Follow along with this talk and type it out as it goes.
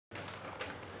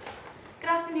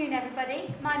afternoon,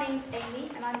 everybody. My name's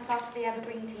Amy, and I'm part of the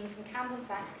Evergreen team from Camborne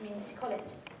Science Community College.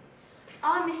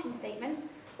 Our mission statement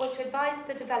was to advise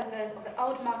the developers of the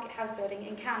old Market House building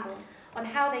in Camborne on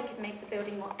how they could make the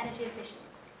building more energy efficient.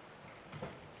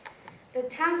 The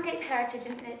Townscape Heritage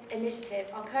Initiative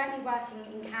are currently working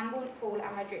in Camborne, Poole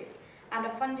and Madrid and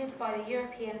are funded by the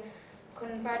European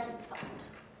Convergence Fund.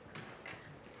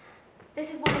 This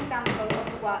is one example of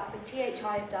the work the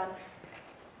THI have done,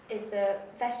 is the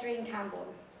vestry in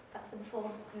Camborne. That's the before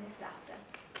and this is after.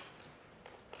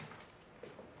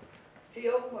 The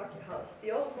old Market House.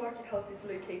 The old Market House is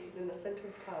located in the centre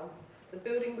of town. The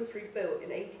building was rebuilt in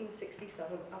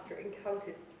 1867 after it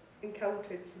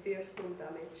encountered severe storm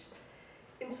damage.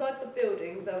 Inside the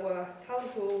building there were town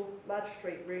hall,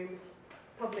 magistrate rooms,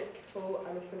 public hall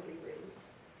and assembly rooms.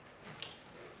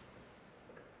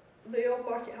 The old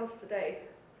Market House today.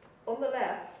 On the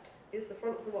left is the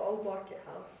front of the old Market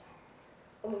House.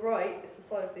 On the right is the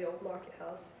side of the old Market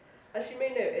House. As you may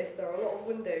notice, there are a lot of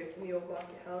windows in the old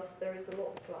Market House. There is a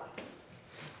lot of glass.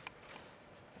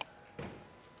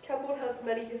 Camborne has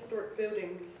many historic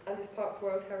buildings and is part of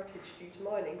World Heritage due to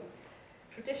mining.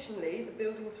 Traditionally, the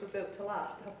buildings were built to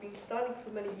last, have been standing for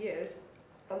many years,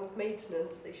 and with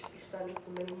maintenance they should be standing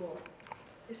for many more.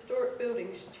 Historic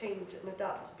buildings should change and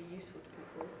adapt to be useful to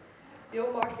people. The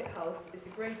old Market House is a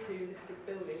Grade 2 listed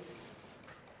building.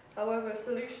 However,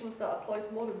 solutions that apply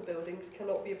to modern buildings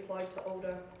cannot be applied to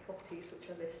older properties which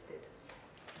are listed.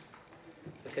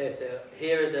 Okay, so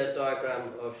here is a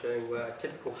diagram of showing where a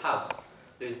typical house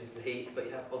loses the heat, but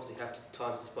you obviously have to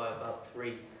times this by about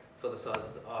 3 for the size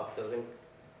of our building.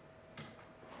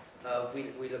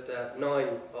 We looked at 9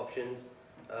 options.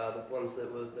 The ones that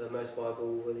were the most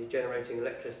viable were the generating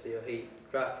electricity or heat,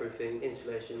 draft proofing,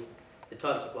 insulation, the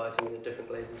types of lighting and the different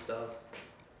glazing styles.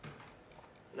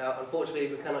 Now, unfortunately,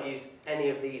 we cannot use any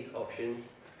of these options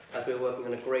as we are working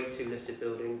on a Grade 2 listed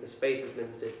building. The space is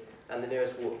limited and the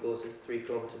nearest watercourse is 3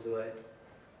 kilometres away.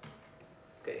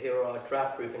 Okay, here are our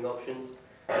draft proofing options.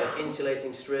 So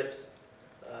insulating strips,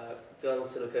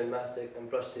 guns, silicone mastic and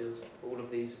brush seals, all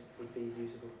of these would be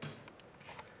usable.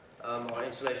 Our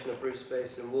insulation of roof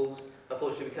space and walls.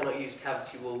 Unfortunately, we cannot use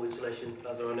cavity wall insulation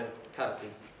as there are no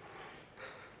cavities.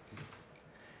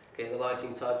 Okay, the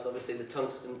lighting types, obviously the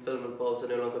tungsten filament bulbs are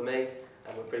no longer made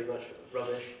and were pretty much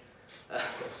rubbish.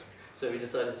 So we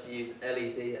decided to use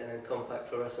LED and compact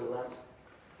fluorescent lamps.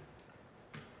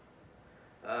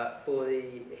 For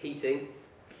the heating,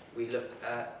 we looked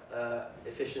at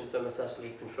efficient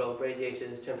thermostatically controlled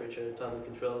radiators, temperature and timing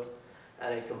controls,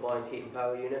 and a combined heat and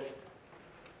power unit.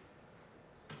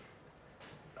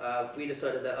 We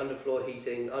decided that underfloor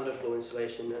heating, underfloor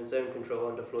insulation and zone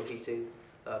control underfloor heating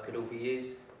could all be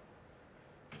used.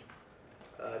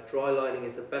 Dry lining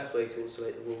is the best way to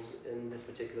insulate the walls in this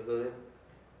particular building.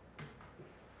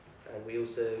 And we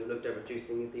also looked at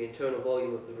reducing the internal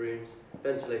volume of the rooms,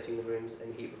 ventilating the rooms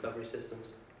and heat recovery systems.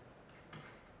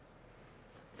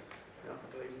 Now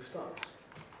for glazing styles.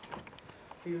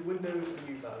 These are windows and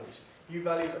U-values.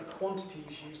 U-values are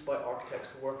quantities used by architects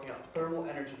for working out thermal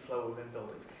energy flow within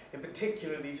buildings. In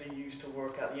particular, these are used to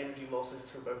work out the energy losses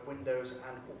through both windows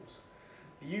and walls.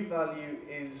 The U-value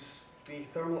is the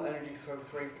thermal energy flow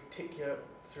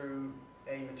through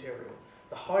a material.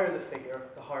 The higher the figure,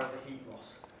 the higher the heat loss.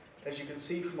 As you can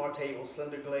see from our table,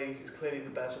 slender glaze is clearly the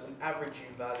best with an average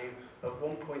U-value of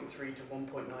 1.3 to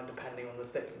 1.9 depending on the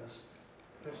thickness,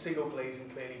 with single glazing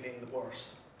clearly being the worst.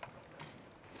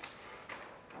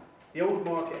 The old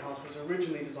Market House was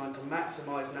originally designed to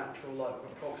maximise natural light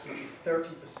with approximately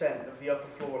 30% of the upper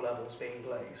floor levels being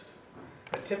glazed.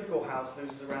 A typical house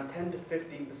loses around 10 to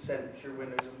 15% through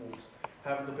windows and walls.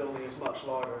 However, the building is much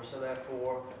larger, so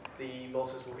therefore the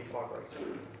losses will be far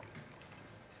greater.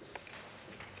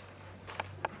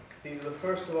 These are the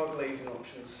first of our glazing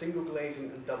options, single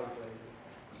glazing and double glazing.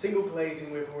 Single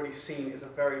glazing we've already seen is a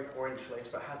very poor insulator,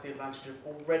 but has the advantage of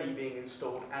already being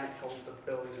installed and it holds the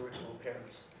building's original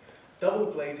appearance.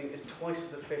 Double glazing is twice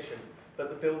as efficient, but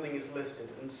the building is listed,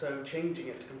 and so changing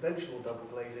it to conventional double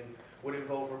glazing would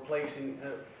involve replacing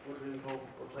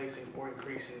or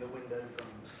increasing the window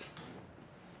frames.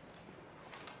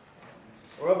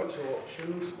 Our other 2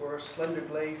 options were slender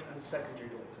glaze and secondary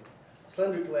glazing.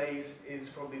 Slender glaze is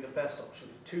probably the best option.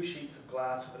 It's 2 sheets of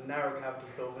glass with a narrow cavity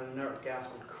filled with an inert gas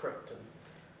called krypton.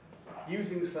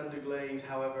 Using slender glaze,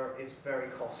 however, is very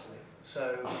costly,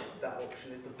 so that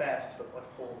option is the best, but by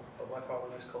far the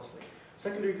most costly.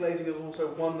 Secondary glazing is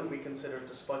also one that we consider,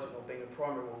 despite it not being a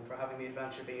primary one, for having the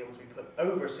advantage of being able to be put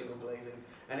over single glazing,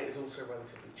 and it is also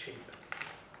relatively cheap.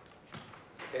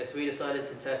 Okay, so we decided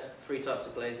to test 3 types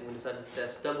of glazing. We decided to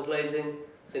test double glazing,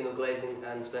 single glazing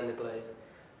and slender glaze.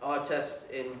 Our tests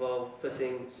involve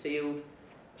putting sealed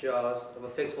jars of a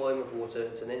fixed volume of water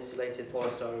into an insulated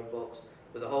polystyrene box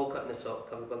with a hole cut in the top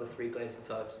covered by the 3 glazing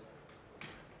types.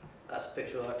 That's a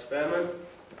picture of our experiment.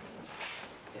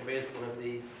 Here is one of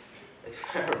the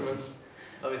experiments.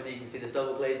 Obviously you can see the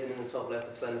double glazing in the top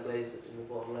left, the slender glaze in the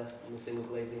bottom left, and the single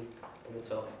glazing on the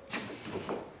top.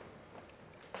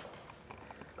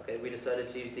 Okay, we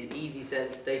decided to use the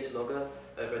EasySense data logger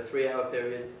over a 3-hour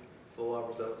period for our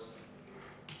results.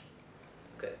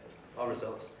 Okay, our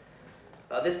results.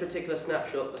 This particular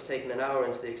snapshot was taken an hour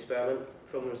into the experiment.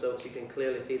 From the results you can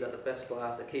clearly see that the best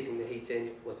glass at keeping the heat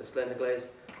in was the slender glaze,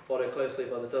 followed closely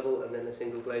by the double and then the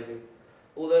single glazing.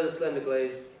 Although the slender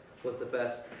glaze was the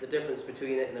best, the difference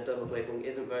between it and the double glazing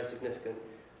isn't very significant,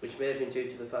 which may have been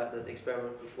due to the fact that the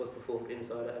experiment was performed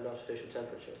inside at an artificial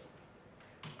temperature.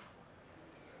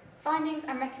 Findings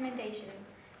and recommendations.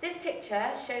 This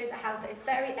picture shows a house that is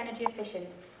very energy efficient.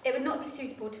 It would not be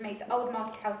suitable to make the old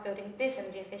market house building this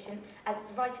energy efficient, as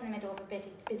it's right in the middle of a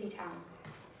busy town.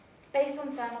 Based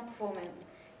on thermal performance,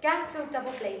 gas-filled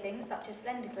double glazing, such as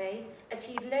slender glaze,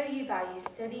 achieve low U values,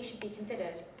 so these should be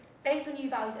considered. Based on U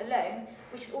values alone,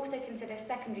 we should also consider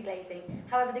secondary glazing.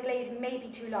 However, the glazing may be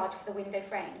too large for the window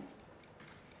frames.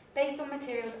 Based on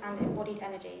materials and embodied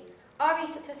energy, our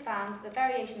research has found that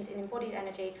variations in embodied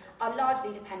energy are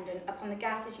largely dependent upon the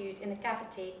gases used in the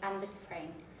cavity and the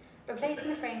frame. Replacing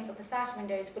the frames of the sash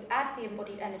windows would add to the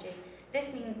embodied energy.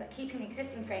 This means that keeping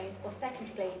existing frames or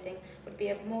secondary glazing would be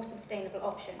a more sustainable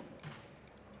option.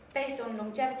 Based on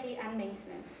longevity and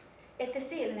maintenance, if the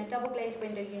seal in a double glazed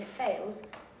window unit fails,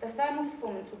 the thermal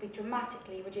performance will be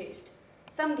dramatically reduced.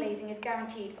 Some glazing is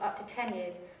guaranteed for up to 10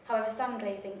 years, however some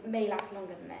glazing may last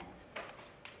longer than this.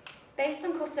 Based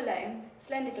on cost alone,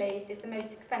 slender glaze is the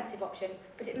most expensive option,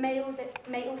 but it may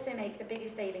also make the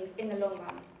biggest savings in the long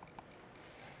run.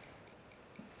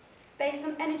 Based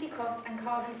on energy costs and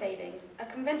carbon savings, a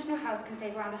conventional house can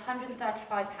save around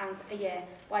 £135 a year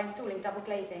by installing double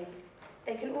glazing.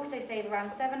 They can also save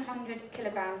around 700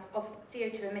 kilograms of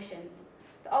CO2 emissions.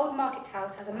 The old market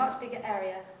house has a much bigger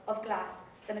area of glass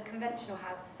than a conventional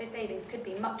house, so savings could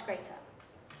be much greater.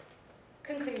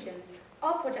 Conclusions.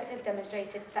 Our project has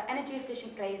demonstrated that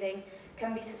energy-efficient glazing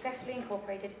can be successfully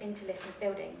incorporated into listed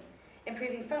buildings,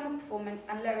 improving thermal performance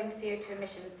and lowering CO2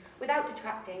 emissions without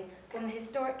detracting from the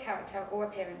historic character or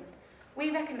appearance. We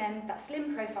recommend that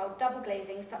slim-profile double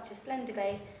glazing such as slender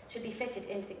glaze should be fitted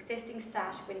into the existing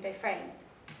sash window frames.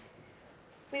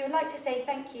 We would like to say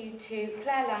thank you to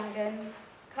Claire Langdon,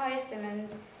 Kaya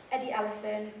Simmons, Eddie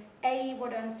Allison, A.E.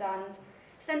 Wadder & Sons,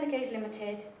 Slender Glaze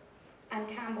Limited, and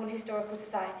Camborne Historical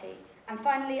Society. And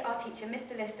finally, our teacher,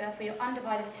 Mr. Lister, for your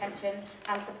undivided attention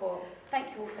and support.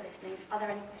 Thank you all for listening. Are there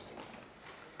any questions?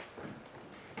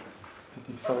 Did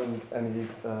you find any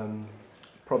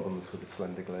problems with the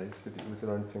slender glaze? Was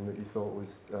there anything that you thought was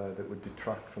that would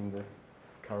detract from the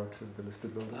character of the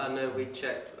listed building? No, we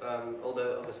checked,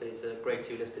 although obviously it's a Grade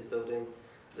 2 listed building,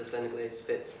 the slender glaze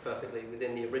fits perfectly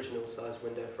within the original size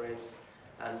window frames,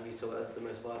 and we saw it as the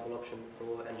most viable option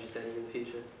for energy saving in the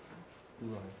future.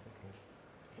 Right, okay.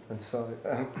 And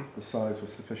the size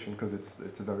was sufficient because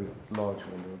it's a very large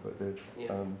window, but the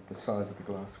size of the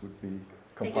glass would be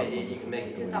compatible. Yeah, you can make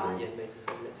it to fit,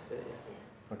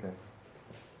 yeah. Okay.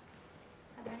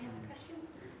 Are there any other questions?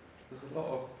 There's a lot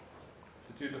of.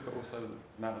 Did you look at also the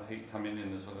amount of heat coming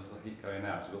in as well as the heat going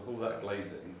out? So you've got all that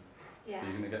glazing, so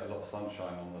you're going to get a lot of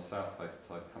sunshine on the south face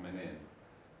side coming in.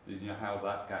 Do you know how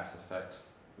that gas affects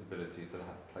the ability for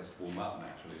that place to warm up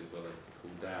naturally as well as to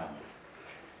cool down?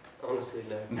 Honestly,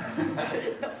 no.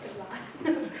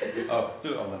 Oh,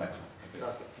 do it on the next one. Okay.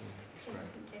 That's great.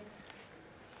 Thank you.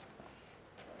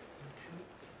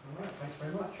 All right, thanks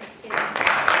very much.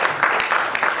 Thank you.